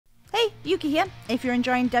Yuki here. If you're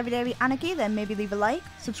enjoying Devi Devi Anarchy, then maybe leave a like,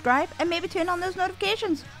 subscribe, and maybe turn on those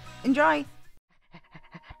notifications. Enjoy!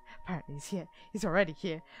 Apparently he's here. He's already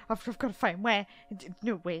here. I've got to find where.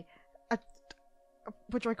 No way.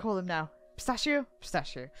 What do I call him now? Pistachio?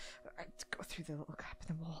 Pistachio. Go through the little gap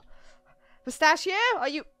in the wall. Pistachio, are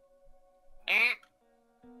you...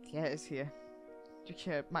 Yeah, it's here. You're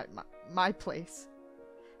here. My place.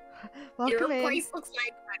 Welcome Your in. place looks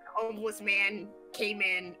like a homeless man came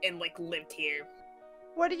in and like lived here.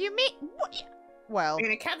 What do you mean? What? Well. And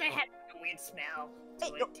it kind of had a weird smell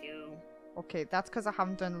to it too. Okay, that's because I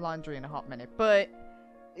haven't done laundry in a hot minute. But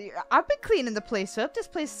I've been cleaning the place up. This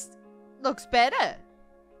place looks better.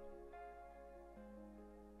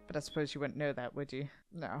 But I suppose you wouldn't know that, would you?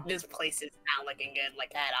 No. This place is not looking good,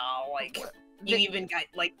 like at all. Like you even got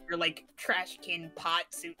like your like trash can pot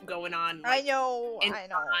soup going on. Like, I know.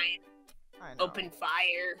 Open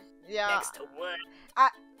fire. Yeah. Next to wood.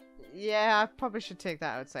 Yeah, I probably should take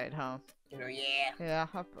that outside home. Oh yeah. Yeah,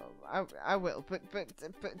 I will. But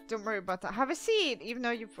don't worry about that. Have a seat, even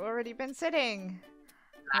though you've already been sitting.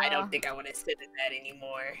 I don't think I want to sit in that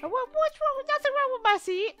anymore. What's wrong? Nothing wrong with my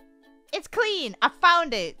seat. It's clean. I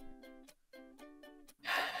found it.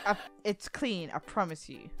 It's clean. I promise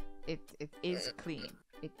you. It is clean.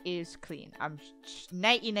 It is clean. I'm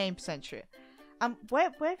 99% sure.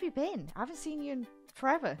 Where have you been? I haven't seen you in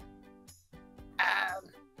forever.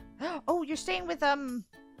 Oh, you're staying with the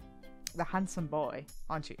handsome boy,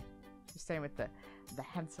 aren't you? You're staying with the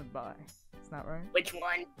handsome boy. Is that right? Which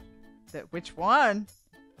one? Which one?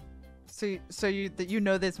 So you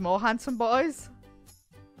know there's more handsome boys?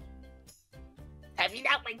 Have you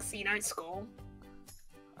not like seen our school?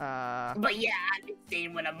 But yeah, I've been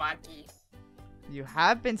staying with a monkey. You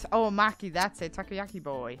have been. Oh, Maki, that's it. Takoyaki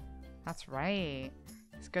boy. That's right.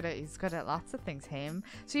 He's good at lots of things. Him.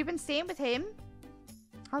 So you've been staying with him?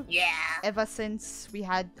 Yeah. Ever since we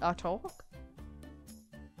had our talk?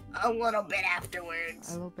 A little bit afterwards.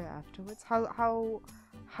 A little bit afterwards. How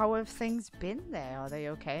have things been there? Are they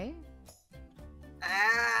okay?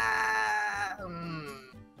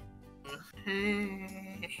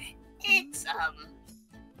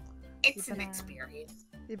 It's an experience.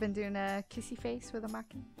 You've been doing a kissy face with a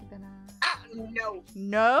Maki? No.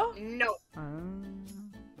 No? No. Am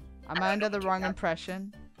I under the wrong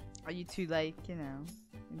impression? Are you too, like, you know,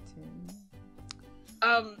 into...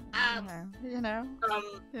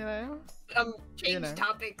 change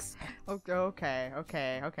topics. Okay.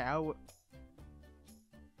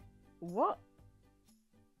 What?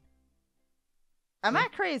 Am I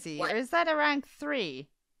crazy? What? Or is that a rank 3?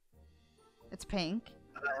 It's pink.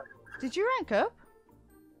 Did you rank up?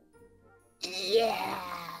 Yeah.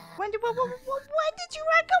 When did you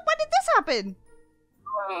rank up? When did this happen?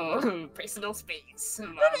 Oh, personal space.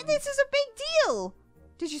 This is a big deal.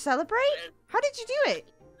 Did you celebrate? How did you do it?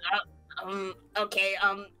 Okay,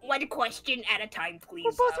 one question at a time, please.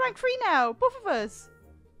 We're both rank 3 now, both of us.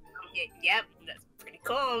 Yep, that's pretty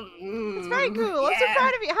cool. It's very cool. I'm so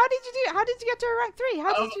proud of you. How did you do it? How did you get to a rank 3?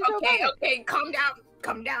 How did you go about it? Okay, calm down.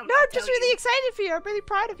 No, I'm just really excited for you. I'm really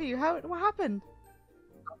proud of you. What happened?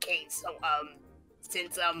 Okay, so,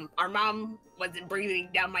 since, our mom wasn't breathing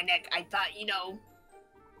down my neck, I thought, you know,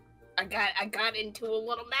 I got into a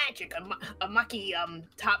little magic. A Maki,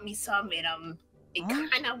 taught me some, and, it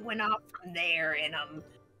kind of went off from there, and,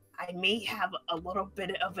 I may have a little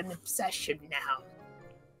bit of an obsession now.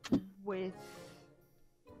 With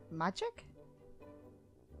magic?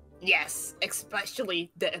 Yes,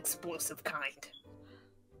 especially the explosive kind.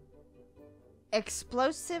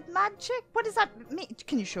 Explosive magic? What does that mean?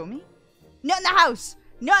 Can you show me? Not in the house!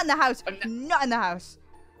 Not in the house! Not in the house!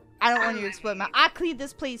 I don't want you to explode my... I cleaned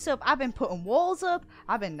this place up. I've been putting walls up.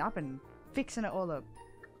 I've been fixing it all up.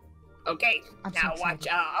 Okay, I'm now so watch.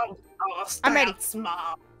 I'll start ready. out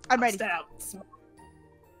small. I'm ready. Start out small.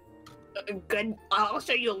 Good. I'll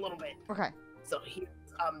show you a little bit. Okay. So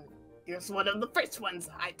here's one of the first ones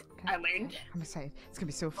I learned. I'm excited. It's gonna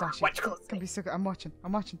be so flashy. Watch closely. It's gonna be so good. I'm watching.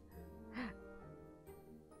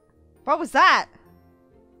 What was that?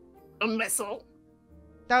 A missile.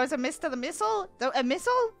 That was a miss to the missile? A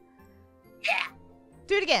missile? Yeah.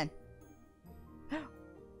 Do it again.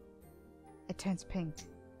 It turns pink.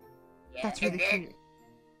 Yeah, That's really cute.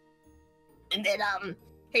 And then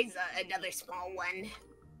here's another small one.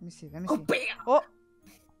 Let me see. Oh, bam! Oh,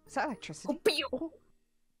 is that electricity? Oh, bam! Oh.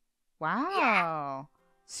 Wow. Yeah.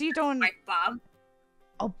 So you don't... Right, bomb.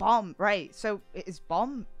 Oh, bomb. Right. So is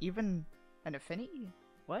bomb even an affinity?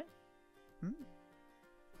 What?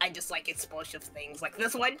 I just like explosive things, like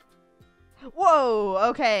this one. Whoa.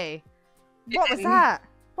 Okay. What was that?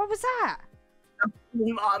 What was that?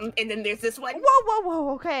 And then there's this one.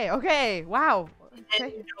 Whoa. Okay. Wow. And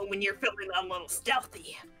Okay. you know, when you're feeling a little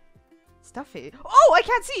stealthy. Stuffy. Oh, I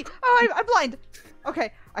can't see. Oh, I'm blind.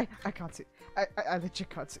 Okay, I can't see. I legit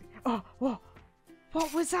can't see. Oh, whoa.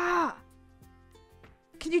 What was that?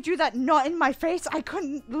 Can you do that not in my face? I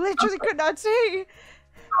literally could not see.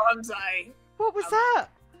 Oh, I'm sorry. What was that?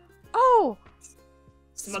 Oh,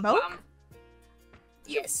 smoke? Bomb.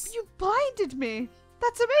 Yes. You blinded me.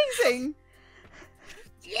 That's amazing.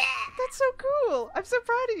 Yeah. That's so cool. I'm so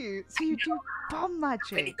proud of you. So you do bomb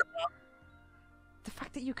Pretty magic. cool. The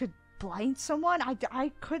fact that you could blind someone,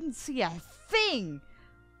 I couldn't see a thing.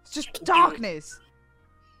 It's just Do darkness.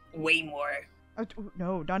 Way more. Oh,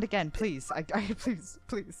 no, not again, please.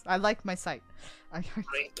 Please. I like my sight.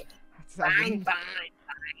 Fine.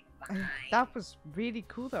 That was really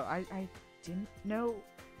cool, though. I didn't know.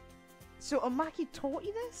 So Omaki taught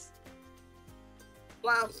you this?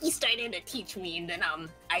 Well, he started to teach me, and then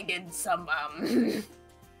I did some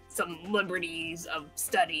some liberties of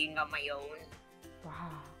studying on my own. Wow.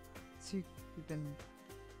 So you've been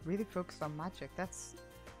really focused on magic.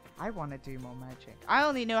 I want to do more magic. I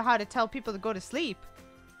only know how to tell people to go to sleep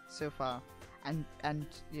so far. And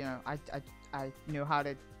you know, I know how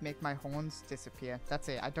to make my horns disappear. That's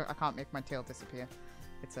it. I can't make my tail disappear.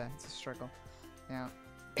 It's a struggle. Yeah.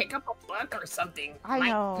 Pick up a book or something. I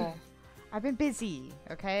know. I've been busy,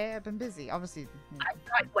 okay? I've been busy. Obviously. I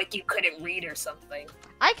thought like you couldn't read or something.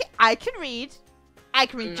 I can read. I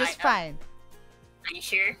can read just fine. Are you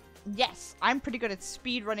sure? Yes, I'm pretty good at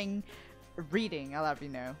speed running reading, I'll have you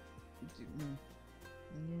know.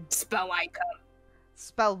 Spell iCup.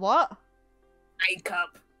 Spell what?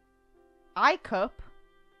 iCup. iCup?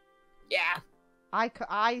 Yeah.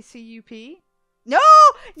 ICUP? No!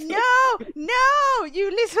 No,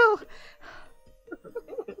 you little...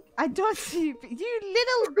 I don't see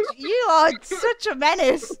you are such a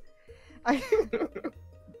menace. I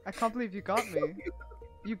can't believe you got me.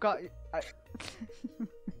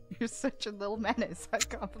 You're such a little menace. I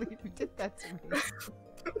can't believe you did that to me.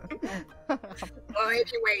 Well,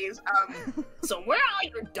 anyways, so where are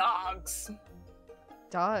your dogs?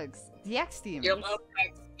 Dogs. The X demons. Your little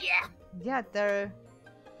dogs, yeah. Yeah, they're...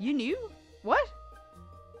 You knew? What?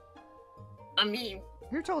 I mean...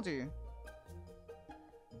 Who told you?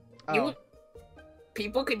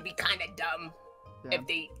 People could be kind of dumb if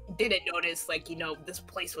they didn't notice, like, you know, this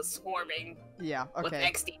place was swarming with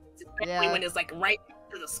X demons, especially when it's like right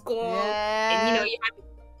to the school, and you know you have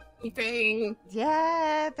anything.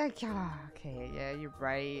 Yeah, okay, yeah, you're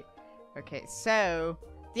right. Okay, so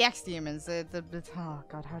the X demons, the oh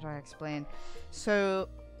god, how do I explain? So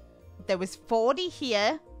there was 40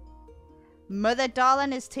 here. Mother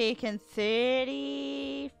Darling has taken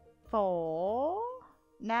 34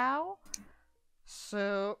 now.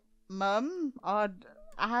 So Mum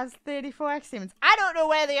has 34 X demons. I don't know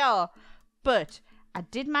where they are, but I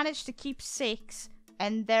did manage to keep 6,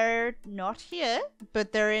 and they're not here,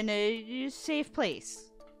 but they're in a safe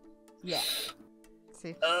place. Yeah,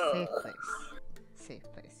 safe place.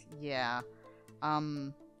 Yeah. I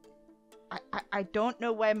don't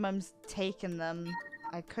know where Mum's taken them.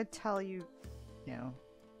 I could tell you.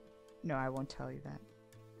 No, I won't tell you that.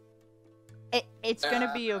 It's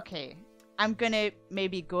gonna be okay. I'm gonna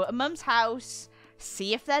maybe go to Mum's house,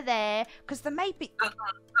 see if they're there, because there might be.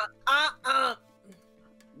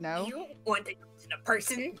 No. You want to go to the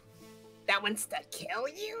person that wants to kill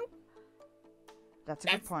you? That's a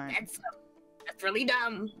good point. That's really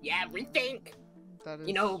dumb. Yeah, rethink.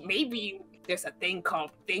 You know, maybe there's a thing called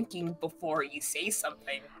thinking before you say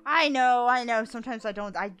something. I know. Sometimes I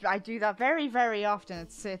don't. I do that very, very often.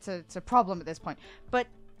 It's a problem at this point. But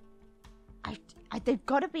they've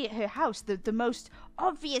got to be at her house. The most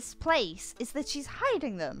obvious place is that she's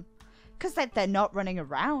hiding them, because they're not running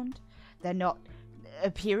around. They're not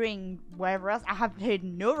appearing wherever else. I have heard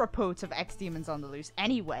no reports of X demons on the loose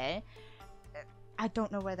anywhere. I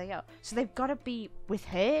don't know where they are. So they've got to be with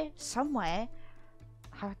her somewhere.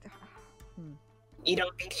 You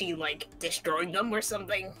don't think she, like, destroyed them or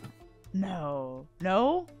something? No.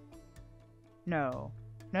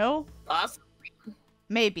 Possibly.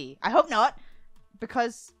 Maybe. I hope not.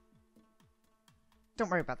 Because...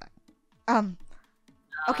 Don't worry about that.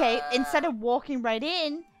 Okay, instead of walking right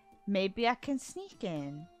in, maybe I can sneak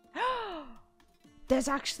in. There's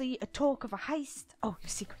actually a talk of a heist. Oh,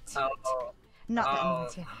 secret. Not that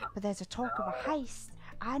anyone's here, but there's a talk of a heist.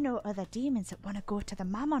 I know other demons that want to go to the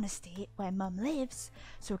Mammon estate where Mum lives,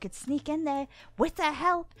 so we could sneak in there with their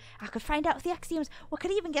help. I could find out if the X demons. We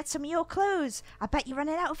could even get some of your clothes. I bet you're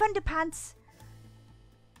running out of underpants.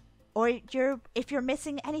 Or if you're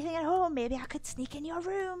missing anything at home, maybe I could sneak in your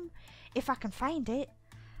room. if I can find it.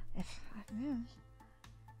 Yeah.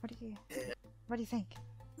 What do you think?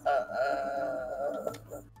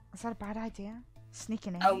 Is that a bad idea?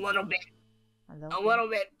 Sneaking in? A little bit. A little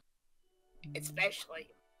bit. Especially.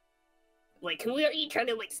 Like, who are you trying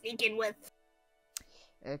to, like, sneak in with?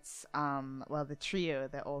 It's, well, the trio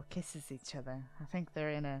that all kisses each other. I think they're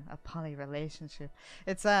in a poly relationship.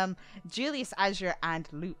 It's, Julius, Azure, and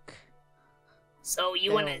Luke. So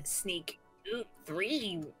you want to sneak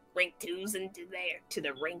 3 rank 2s into to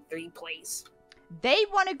the rank 3 place? They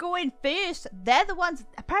want to go in first. They're the ones.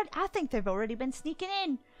 Apparently, I think they've already been sneaking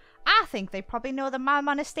in. I think they probably know the man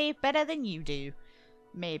on a state better than you do.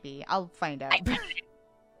 Maybe. I'll find out.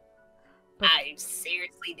 I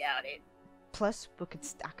seriously doubt it. Plus,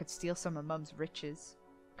 I could steal some of Mum's riches.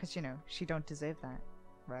 Because, you know, she don't deserve that.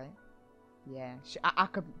 Right? Yeah. I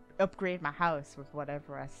could upgrade my house with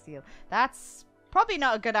whatever I steal. That's probably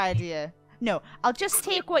not a good idea. No, I'll just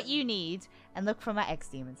take what you need and look for my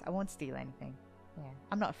ex-demons. I won't steal anything. Yeah,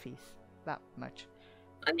 I'm not a thief. That much.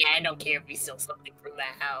 I mean, I don't care if you steal something from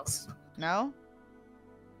that house. No?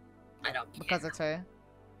 I don't care. Because it's her?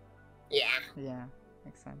 Yeah. Yeah,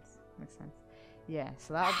 makes sense. Makes sense. Yeah,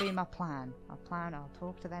 so that'll be my plan. I'll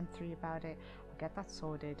talk to them 3 about it. I'll get that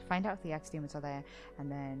sorted. Find out if the ex-demons are there.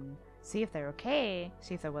 And then see if they're okay.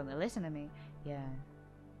 See if they're willing to listen to me. Yeah.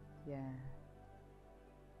 Yeah.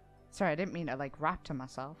 Sorry, I didn't mean to, like, rap to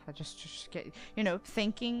myself. I just get, you know,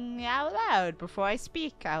 thinking out loud before I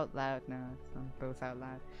speak out loud. No, I'm both out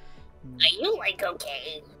loud. Are you, like,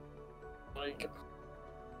 okay? Like...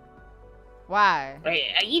 Why?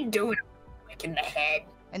 Wait, are you doing, like, in the head?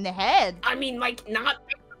 In the head? I mean, like, not,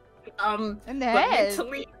 in the head?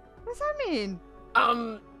 mentally. What does that mean?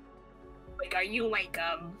 Like, are you, like,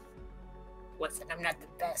 listen, I'm not the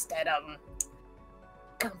best at,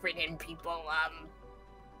 comforting people,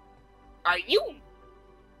 are you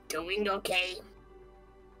doing okay?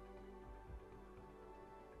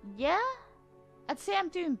 Yeah? I'd say I'm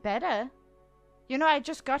doing better. You know, I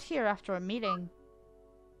just got here after a meeting.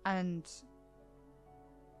 And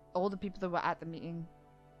all the people that were at the meeting,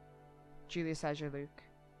 Julius, Azure, Luke,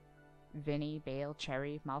 Vinny, Bale,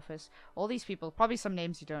 Cherry, Malphus, all these people, probably some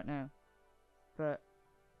names you don't know. But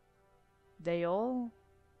they all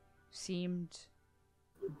seemed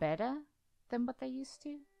better than what they used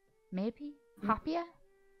to. Maybe happier,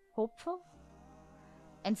 hopeful,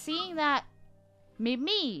 and seeing that made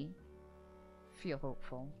me feel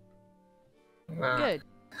hopeful. Good.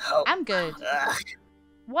 I'm good.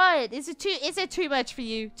 What? Is it too much for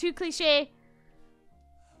you? Too cliche?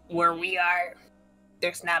 Where we are,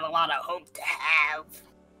 there's not a lot of hope to have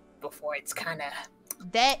before it's kind of...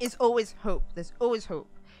 There is always hope. There's always hope.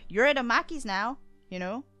 You're at Amaki's now, you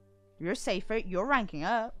know? You're safer. You're ranking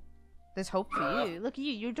up. There's hope for you. Look at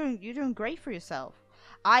you. You're doing great for yourself.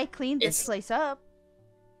 I cleaned this place up.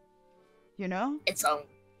 You know? It's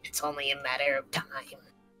only a matter of time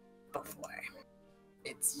before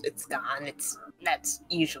it's gone. That's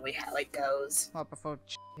usually how it goes. Well, before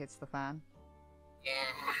hits the fan.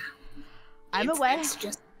 Yeah. I'm aware. It's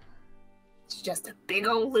just a big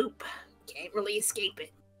old loop. Can't really escape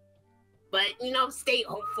it. But, you know, stay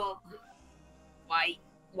hopeful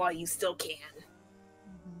while you still can.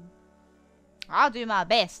 I'll do my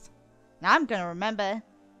best. Now I'm gonna remember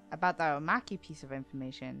about that Omaki piece of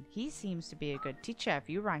information. He seems to be a good teacher if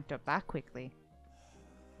you ranked up that quickly.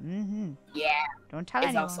 Yeah. Don't tell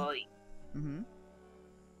it's anyone. Also,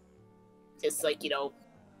 just like, you know,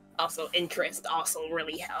 also interest also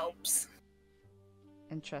really helps.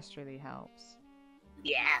 Interest really helps.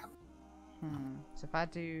 Yeah. So if I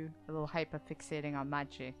do a little hyperfixating on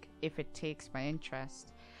magic, if it takes my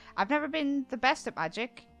interest. I've never been the best at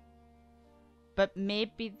magic. But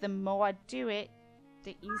maybe the more I do it,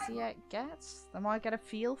 the easier it gets. The more I get a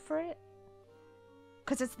feel for it.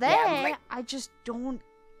 Because it's there, yeah, I just don't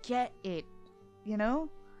get it. You know?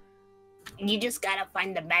 You just gotta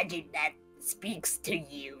find the magic that speaks to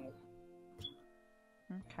you.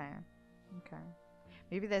 Okay.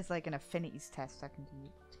 Maybe there's like an affinities test I can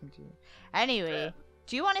do. Anyway,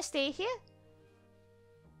 do you want to stay here?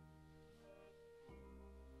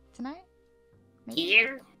 Tonight? Maybe?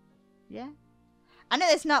 Here? Yeah. I know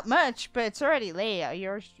it's not much, but it's already late.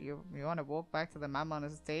 You want to walk back to the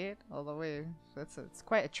Mammon's estate all the way? It's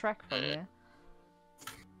quite a trek from here.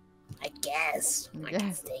 I guess. I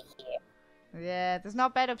can stay here. Yeah, there's no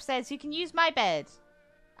bed upstairs. You can use my bed.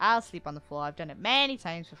 I'll sleep on the floor. I've done it many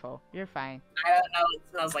times before. You're fine. I don't know. It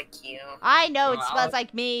smells like you. I know. It smells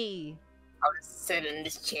like me. I'll just sit in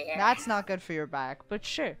this chair. That's not good for your back, but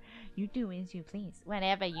sure. You do as you please.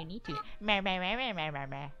 Whenever you need to.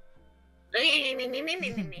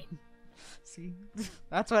 See?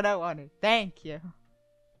 That's what I wanted. Thank you.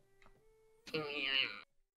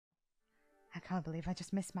 I can't believe I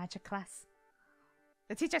just missed magic class.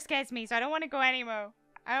 The teacher scares me, so I don't want to go anymore.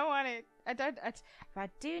 I don't want it. But I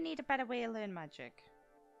do need a better way to learn magic.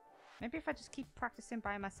 Maybe if I just keep practicing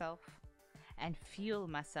by myself and fuel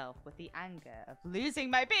myself with the anger of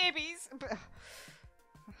losing my babies.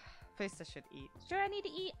 First I should eat. Do I need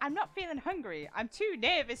to eat? I'm not feeling hungry. I'm too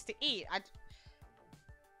nervous to eat.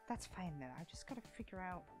 That's fine though. I just gotta figure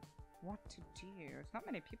out what to do. There's not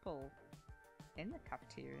many people in the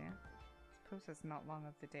cafeteria. I suppose it's not long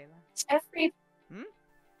of the day left.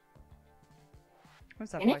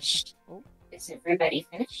 What's that Finished? Oh. Is everybody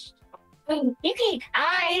finished? Oh, Yuki,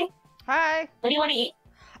 hi! Hi! What do you want to eat?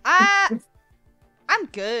 I'm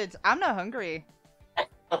good. I'm not hungry.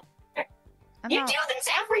 You do this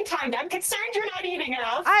every time. I'm concerned you're not eating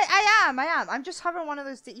enough. I am. I'm just having one of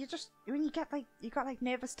those. When you got like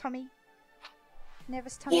nervous tummy.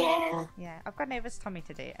 Nervous tummy. Yeah. Yeah. I've got nervous tummy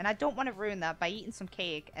today, and I don't want to ruin that by eating some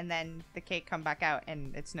cake and then the cake come back out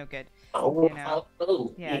and it's no good. Oh. You know?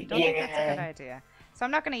 Yeah. I don't think that's a good idea. So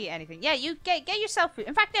I'm not gonna eat anything. Yeah. You get yourself food.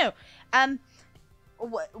 In fact, no.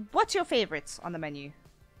 What's your favorites on the menu?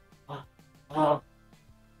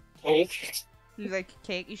 Cake. You like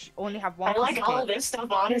cake? You should only have one. I like all of this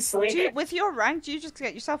stuff, honestly. With your rank, do you just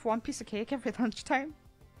get yourself one piece of cake every lunchtime?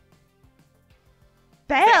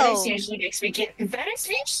 Belle! Venice usually makes me get Venice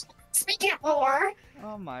get more.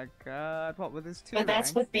 Oh my god, what with this two But that's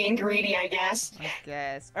ranks? with being greedy, I guess. I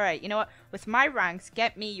guess. Alright, you know what? With my ranks,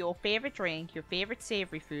 get me your favorite drink, your favorite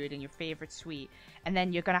savory food, and your favorite sweet. And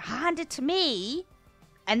then you're gonna hand it to me,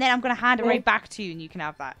 and then I'm gonna hand it right back to you, and you can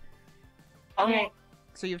have that. Okay.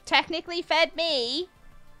 So you've technically fed me,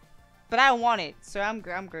 but I don't want it, so I'm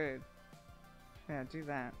good. Yeah, do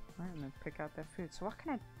that. I'm gonna pick out their food. So what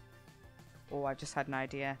can I... Oh, I just had an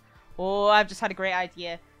idea. Oh, I've just had a great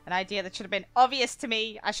idea. An idea that should have been obvious to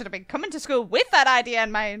me. I should have been coming to school with that idea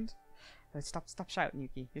in mind. Oh, stop shouting,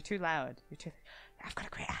 Yuki. You're too loud. I've got a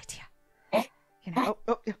great idea. You know,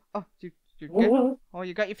 you're good? Oh,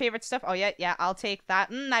 you got your favorite stuff? Oh, yeah, I'll take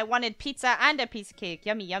that. I wanted pizza and a piece of cake.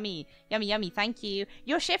 Yummy, yummy. Yummy, yummy. Thank you.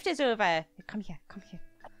 Your shift is over. Come here.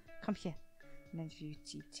 And then you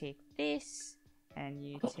take this, and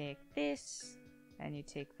you take this, and you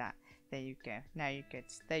take that. There you go. Now you're good.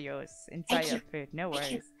 They're yours. Enjoy your food. No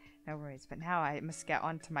worries. No worries. But now I must get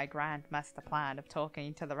on to my grand master plan of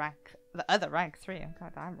talking to the other rank 3. Oh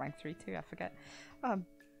god, I'm rank 3 too. I forget.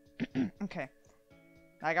 Okay.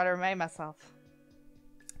 I gotta remind myself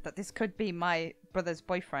that this could be my brother's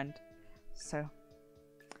boyfriend. So,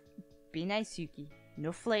 be nice, Yuki.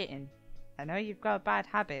 No flirting. I know you've got a bad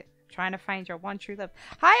habit. Trying to find your one true love.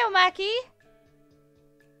 Hi, Omaki!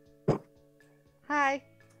 Hi.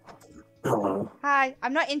 Hello. Hi.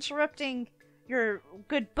 I'm not interrupting your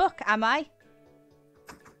good book, am I?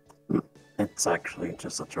 It's actually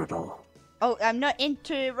just a turtle. Oh, I'm not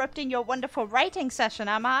interrupting your wonderful writing session,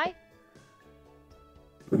 am I?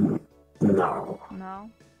 No. No.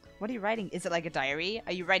 What are you writing? Is it like a diary?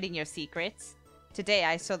 Are you writing your secrets? Today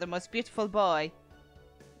I saw the most beautiful boy.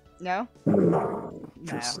 No? No.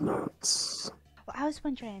 Just notes. Well, I was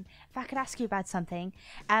wondering if I could ask you about something.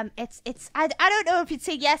 I don't know if you'd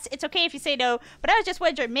say yes. It's okay if you say no. But I was just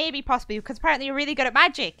wondering, maybe, possibly, because apparently you're really good at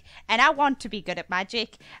magic, and I want to be good at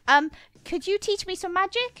magic. Could you teach me some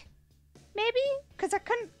magic? Maybe, because I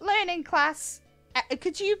couldn't learn in class.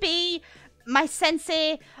 Could you be my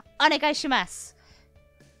sensei? Onegaishimasu.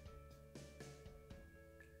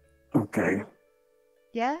 Okay.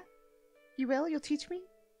 Yeah? You will? You'll teach me?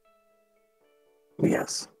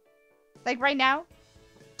 Yes. Like right now?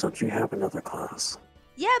 Don't you have another class?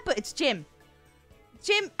 Yeah, but it's gym.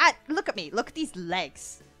 Gym, look at me. Look at these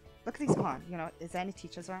legs. Look at these. Come on. You know, is there any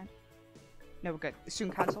teachers around? No, we're good.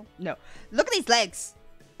 Student council? No. Look at these legs.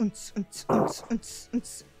 Aren't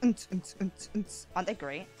they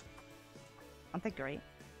great? Aren't they great?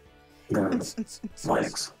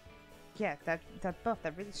 Legs. Yeah, they're both.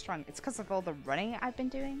 They're really strong. It's because of all the running I've been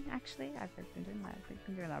doing, actually. I've been doing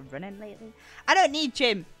that running lately. I don't need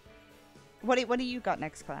gym. What do you got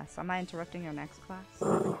next class? Am I interrupting your next class?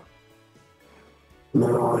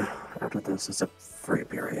 No, after this is a free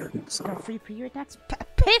period, so... Got a free period next?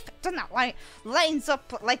 Piff! Doesn't that lines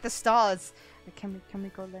up like the stars? Like, can we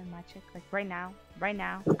go learn magic? Like, right now? Right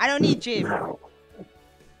now? I don't need gym. No.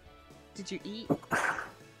 Did you eat?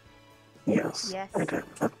 Yes. Yes. I did.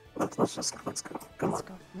 Let's go. Come on.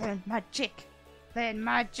 Go. Learn magic. Learn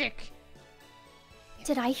magic.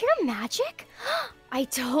 Did I hear magic? I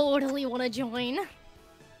totally want to join.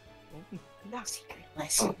 No secret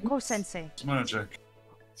lesson. Go, Sensei. It's magic.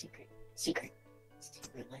 Secret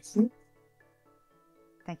lesson.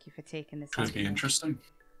 Thank you for taking this. Could be interesting.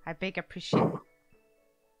 I big appreciate it.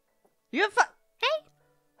 You Hey!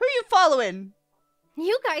 Who are you following?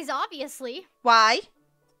 You guys, obviously. Why?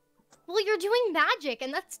 Well, you're doing magic,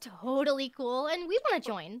 and that's totally cool, and we want to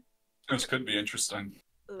join. This could be interesting.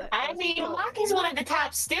 I mean, Maki's one of the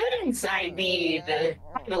top students. I mean,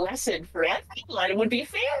 the lesson for everyone would be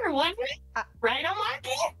fair, wouldn't it? Right on,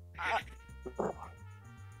 Maki?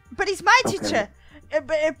 But he's my teacher.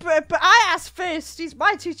 But I asked first. He's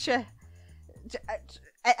my teacher.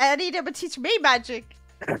 I need him to teach me magic.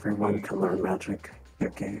 Everyone can learn magic,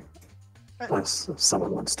 Yuki. As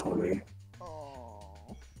someone once told me.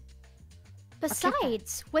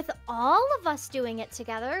 Besides, with all of us doing it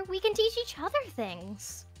together, we can teach each other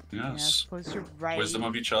things. Yeah, I Yes. suppose you're right. Wisdom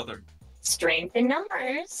of each other. Strength in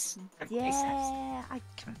numbers. Yeah, I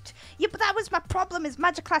can't. Yeah, but that was my problem. Is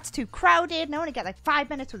magic class too crowded, and I only get like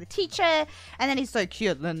 5 minutes with a teacher. And then he's like,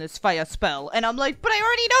 "Here, learn this fire spell," and I'm like, "But I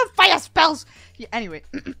already know fire spells." Yeah, anyway,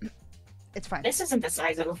 it's fine. This isn't the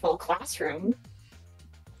size of a full classroom.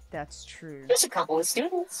 That's true. Just a couple of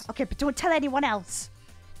students. Okay, but don't tell anyone else.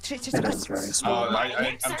 Just It is very small.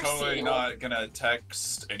 I'm totally not gonna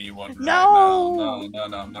text anyone. No! Right now.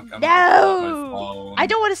 No, I'm not gonna. No! I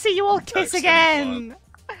don't want to see you all kiss Text again.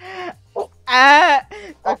 Okay.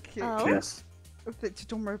 Oh? Yes.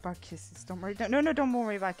 Don't worry about kisses. Don't worry. No, don't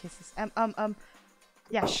worry about kisses.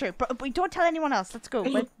 Yeah, sure. But we don't tell anyone else. Let's go.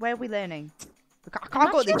 Where are we learning? I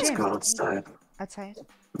can't go to the Let's gym. go outside. Outside?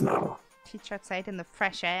 No. Teach outside in the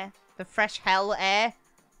fresh air. The fresh hell air.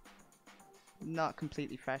 Not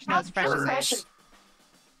completely fresh. No, it's fresh as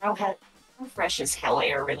hell. How fresh is hell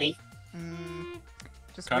air, really?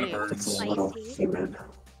 Just Kind of weird. burns. It's a little humid.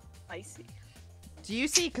 Spicy. Do you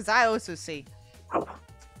see? Because I also see. Oh,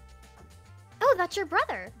 Oh, that's your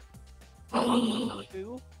brother.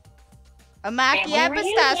 Who? A Maki Family and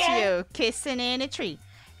reunion. Pistachio kissing in a tree.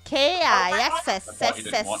 I thought you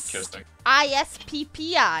didn't want kissing.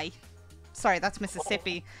 KISSISPPI. Sorry, that's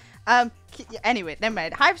Mississippi. Anyway, never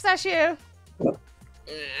mind. Hi, Pistachio. What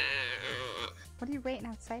are you waiting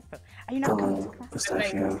outside for? Are you not coming to class?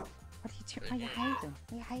 Pistachio. What are you doing? Are you hiding?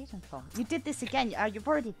 What are you hiding for? You did this again. You've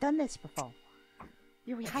already done this before.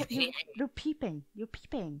 You're hiding. You're peeping. You're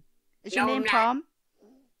peeping. Is your No, name I'm not. Tom?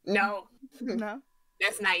 No, No.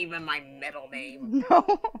 that's not even my middle name. No.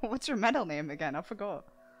 What's your middle name again? I forgot.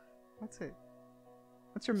 What's it?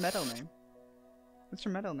 What's your middle name? What's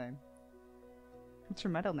your middle name? What's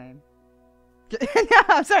your middle name? No,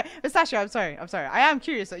 I'm sorry. Pistachio, I'm sorry. I am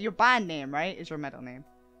curious. Your band name, right, is your middle name?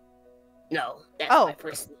 No, that's Oh. my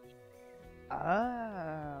first name.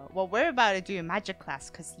 Oh. Well, we're about to do a magic class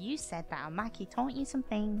because you said that Amaki taught you some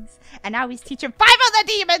things. And now he's teaching 5 other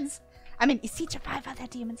demons! I mean, he's teaching 5 other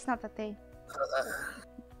demons, not that they...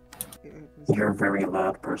 You're a very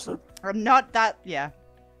loud person. Or not that... Yeah.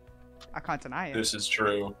 I can't deny it. This is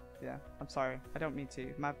true. Yeah, I'm sorry. I don't mean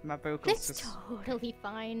to. My vocals It's just... totally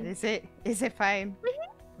fine. Is it? Is it fine?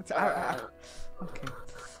 Okay.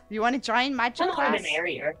 You want to join magic The more class? the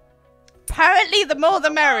merrier. Apparently, the more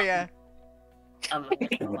the merrier.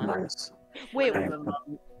 It would nice. Wait, Okay.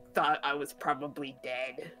 Thought I was probably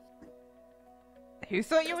dead. who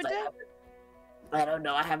thought you were dead? I don't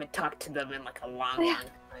know. I haven't talked to them in like a long time.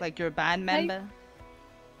 Like your band member?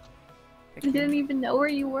 I didn't even know where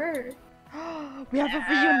you were. We have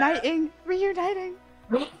a reuniting.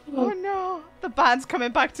 Oh no, the band's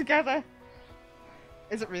coming back together.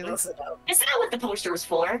 Is it really? Listen up. Isn't that what the poster was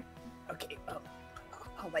for? Okay.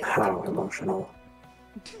 Oh my How god. emotional.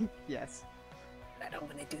 Yes. I don't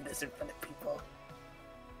want to do this in front of people.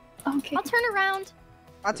 Okay. I'll turn around.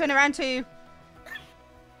 I'll turn around too.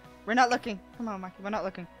 We're not looking. Come on, Maki, we're not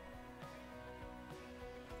looking.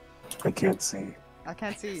 I can't see. I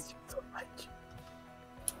can't see. So much.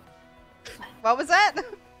 What was that?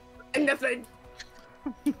 Nothing.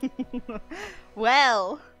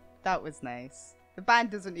 Well, that was nice. The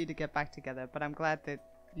band doesn't need to get back together, but I'm glad that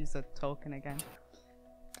you're talking again.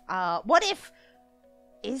 What if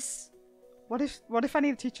any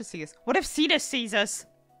of the teachers see us? What if Cetus sees us?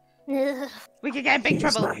 Ugh. We could get in big He's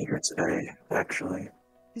trouble. not here today, actually.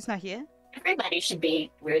 He's not here? Everybody should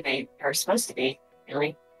be where they are supposed to be,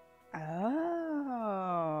 really.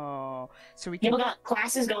 Oh. So we can... People got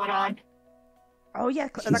classes going on. Oh yeah,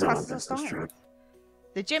 the He's on a classes are business starting. trip.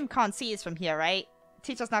 The gym can't see us from here, right?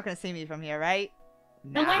 Teacher's not going to see me from here, right?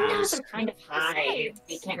 The windows are kind of high.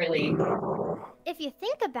 You can't really. No. If you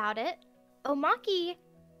think about it, Omaki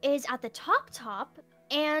is at the top,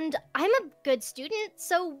 and I'm a good student,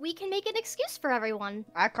 so we can make an excuse for everyone.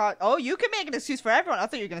 I can't... Oh, you can make an excuse for everyone. I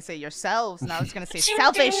thought you were going to say yourselves, and I was going to say You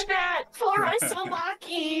selfish. do that for us,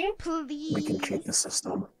 Omaki. Please. We can cheat the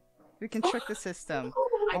system. We can trick the system.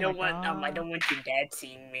 I don't want God. I don't want your dad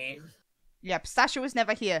seeing me. Yeah, Pistachio was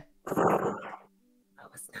never here. I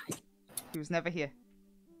was not. He was never here.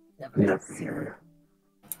 Never. Never.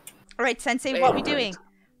 Alright, Sensei, Wait, what are we alright. doing?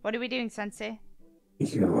 What are we doing, Sensei?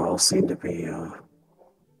 You all seem to be a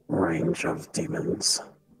range of demons,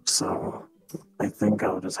 so I think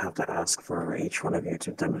I'll just have to ask for each one of you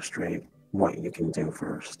to demonstrate what you can do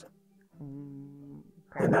first,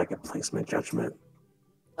 and I can place my judgment.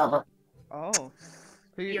 Oh.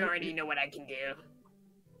 You already know what I can do.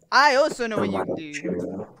 I also know So what why you can don't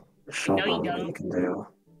do. you show No, you them what don't. you can do?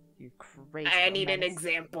 You crazy. I little need an menace.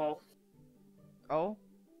 example. Oh?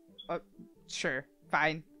 Sure.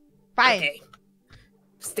 Fine. Fine. Okay.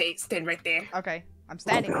 Stand right there. Okay. I'm Oh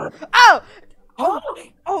standing. god. Oh!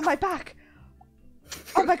 Oh, my back!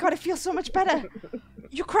 Oh my god, it feels so much better!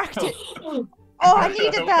 You cracked it! Oh, I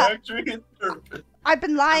needed that! I've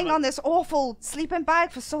been lying on this awful sleeping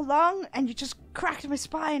bag for so long, and you just cracked my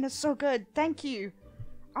spine. It's so good. Thank you.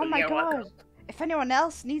 Oh my You're god. welcome. If anyone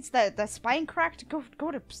else needs their spine cracked, go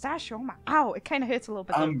to Pistachio. Oh my, ow, it kind of hurts a little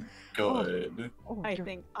bit. though. I'm good. Oh, I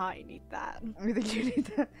think I need that. I think you need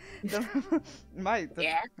the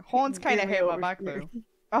Yeah. horns kind of Give me hurt my over back here. though.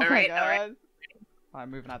 Oh my Alright, god. alright. I'm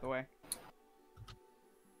moving out of the way.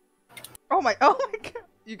 Oh my god.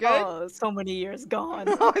 You good? Oh, so many years gone.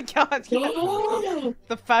 Oh my god.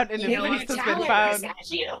 The fountain of You know youth has what? been found.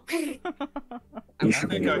 Pistachio. You should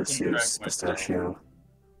think be I able can to use track myself. Pistachio.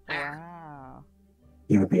 Wow.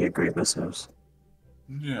 You would be a great masseuse.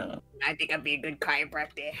 Yeah. I think I'd be a good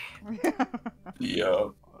chiropractor. Yeah.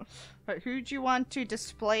 Right, who do you want to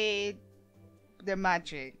display the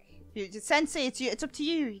magic? Sensei, it's up to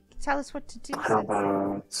you. You can tell us what to do. How Sensei.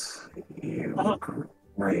 about you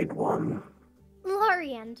grade 1?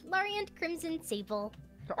 Larian Crimson Sable.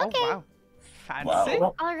 Oh Okay. wow. Fancy.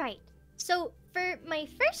 Wow. All right. So for my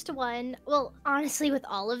first one, well, honestly, with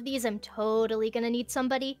all of these, I'm totally gonna need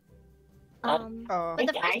somebody. Oh. But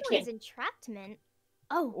the I first one is can- entrapment.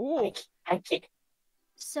 Oh, Ooh. I can't.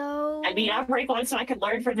 so I mean, I'm break one so I can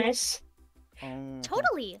learn from this. Oh.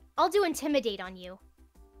 totally. I'll do intimidate on you.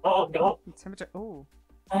 Oh no. Temperature. Oh.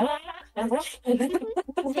 Take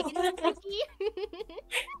it easy.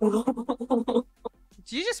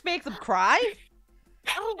 Did you just make them cry?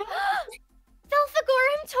 Oh, Belphegor,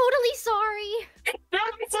 I'm totally sorry. No,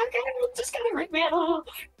 it's okay. I'm just gonna rip me out.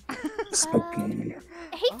 Spooky.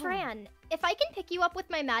 Hey, Oh. Fran, if I can pick you up with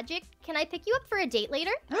my magic, can I pick you up for a date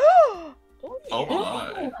later? Oh. Oh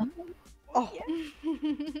my. Oh.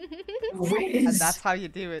 And that's how you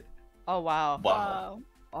do it. Oh wow. Wow.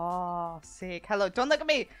 Oh, sick. Hello. Don't look at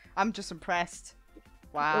me. I'm just impressed.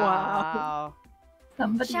 Wow.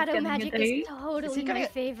 Somebody's Shadow getting magic a date. is totally gonna my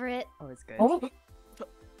get- favorite. Oh, it's good. Oh,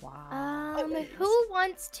 Wow. Who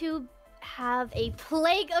wants to have a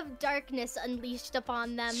plague of darkness unleashed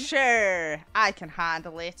upon them? Sure, I can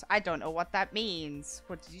handle it. I don't know what that means.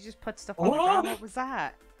 What, did you just put stuff on the ground? What was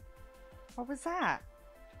that? What was that?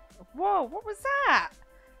 Whoa, what was that?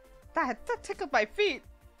 That tickled my feet.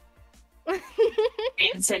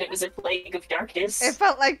 and said it was a plague of darkness. It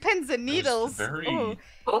felt like pins and It was needles. very- Ooh,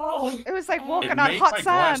 Oh, it was like It walking It on made hot my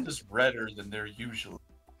sand. glasses redder than they're usually.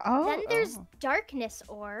 Oh, Then there's oh. darkness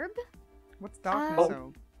orb. What's darkness?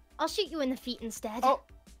 Oh. I'll shoot you in the feet instead. Oh,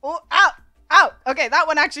 ow, ow. Okay, that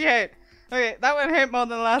one actually hurt. Okay, that one hurt more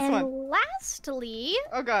than the last and one. lastly,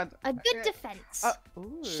 Oh god. a good Okay. defense.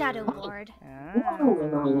 Ooh. Shadow Lord. Ah.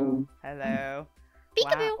 Hello.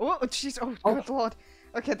 Peekaboo. Wow. Oh, jeez. Oh, good lord.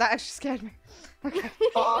 Okay, that actually scared me. Okay.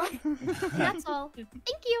 oh. That's all.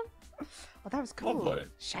 Thank you. Oh, that was cool. Lovely.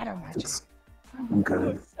 Shadow magic. It's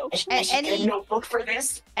good. I should get any- a notebook for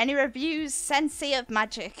this. Any reviews, Sensei of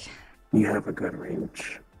Magic? You have a good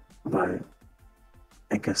range, but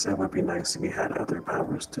I guess it would be nice if you had other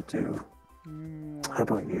powers to do. How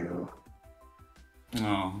about you?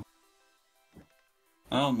 Oh.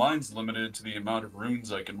 Well, mine's limited to the amount of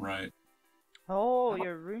runes I can write. Oh,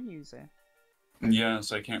 you're a rune user.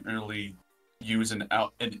 Yes, I can't really use an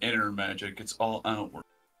inner magic. It's all outward.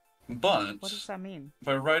 But What does that mean?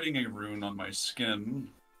 by writing a rune on my skin,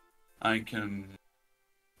 I can.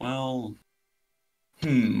 Well.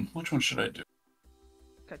 Which one should I do?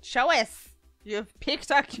 Good. Show us. You've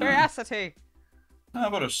piqued our curiosity. How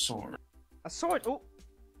about a sword? A sword. Oh.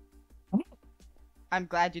 I'm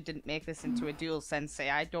glad you didn't make this into a duel, Sensei.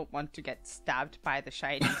 I don't want to get stabbed by the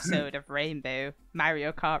shining sword of Rainbow.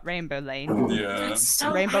 Mario Kart Rainbow Lane. Yeah. That's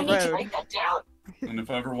so Rainbow I need to Road. write that down. And if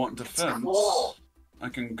I ever want defense, cool. I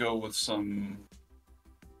can go with some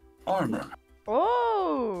armor.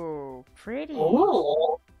 Oh, pretty.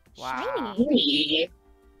 Oh, Wow. Shiny.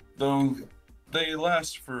 Though they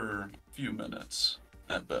last for a few minutes.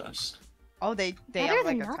 at best. Oh, they Better have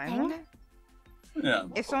than like a time nothing. limit? Yeah.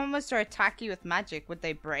 If someone was to attack you with magic, would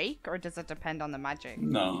they break, or does it depend on the magic?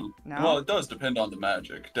 No. No? Well, it does depend on the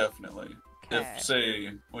magic, definitely. Okay. If,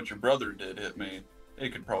 say, what your brother did hit me,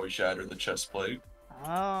 it could probably shatter the chest plate.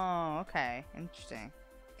 Oh, okay. Interesting.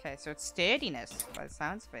 Okay, so it's sturdiness by the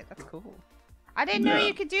sounds of it. That's cool. I didn't know Yeah.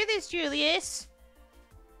 you could do this, Julius.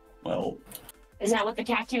 Well, Is that what the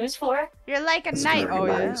tattoo is for? You're like a It's knight. very Oh,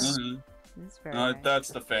 nice. yeah. It's very no, nice. that's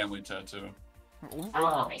the family tattoo.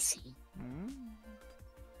 Oh, I see. Mm.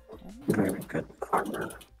 Very good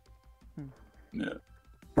armor. Yeah.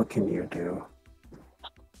 What can you do?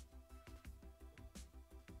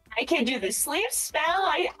 I can do the sleep spell.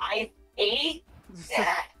 I ate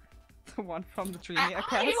that. The one from the I Dreamy don't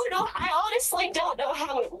Quest. know. I honestly don't know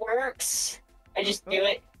how it works. I just do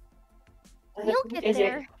it. You'll get Is it-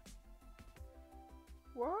 there.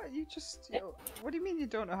 What? You just... What do you mean you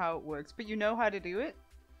don't know how it works? But you know how to do it?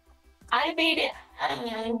 I made it.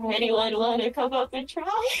 Anyone want to come up and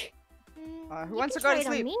try? Who You wants can to go try to it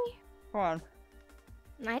on sleep? me. Come on.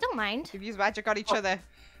 I don't mind. You've used magic on each other.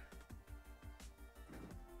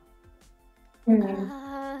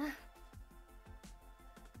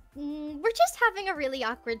 We're just having a really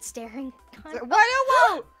awkward staring.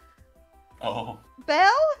 Whoa! Oh.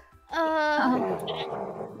 Belle? Uh,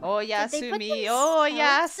 Oh, Did they put Yasumi. them Oh,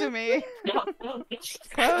 spells in Yasumi. No.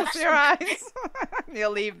 Close your eyes.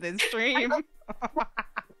 You'll leave this stream.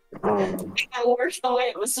 That worked the way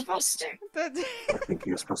it was supposed to. I think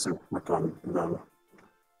you're supposed to work on them.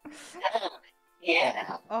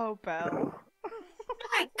 Yeah. Oh, Belle.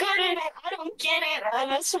 I'm good at it. I don't get it.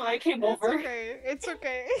 That's why I came It's over. okay. It's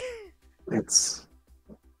okay. It's.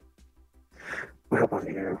 How about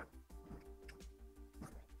you?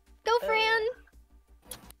 Go, Fran.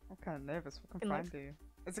 I'm kind of nervous. What can Fran do?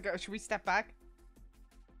 Is it go? Should we step back?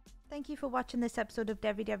 Thank you for watching this episode of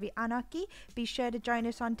Devi Devi Anarchy. Be sure to join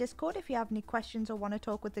us on Discord if you have any questions or want to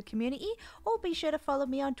talk with the community, or be sure to follow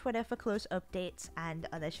me on Twitter for close updates and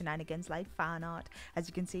other shenanigans like fan art. As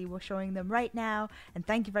you can see, we're showing them right now, and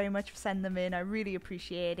thank you very much for sending them in. I really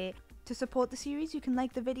appreciate it. To support the series, you can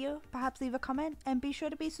like the video, perhaps leave a comment, and be sure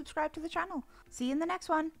to be subscribed to the channel. See you in the next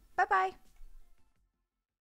one. Bye bye.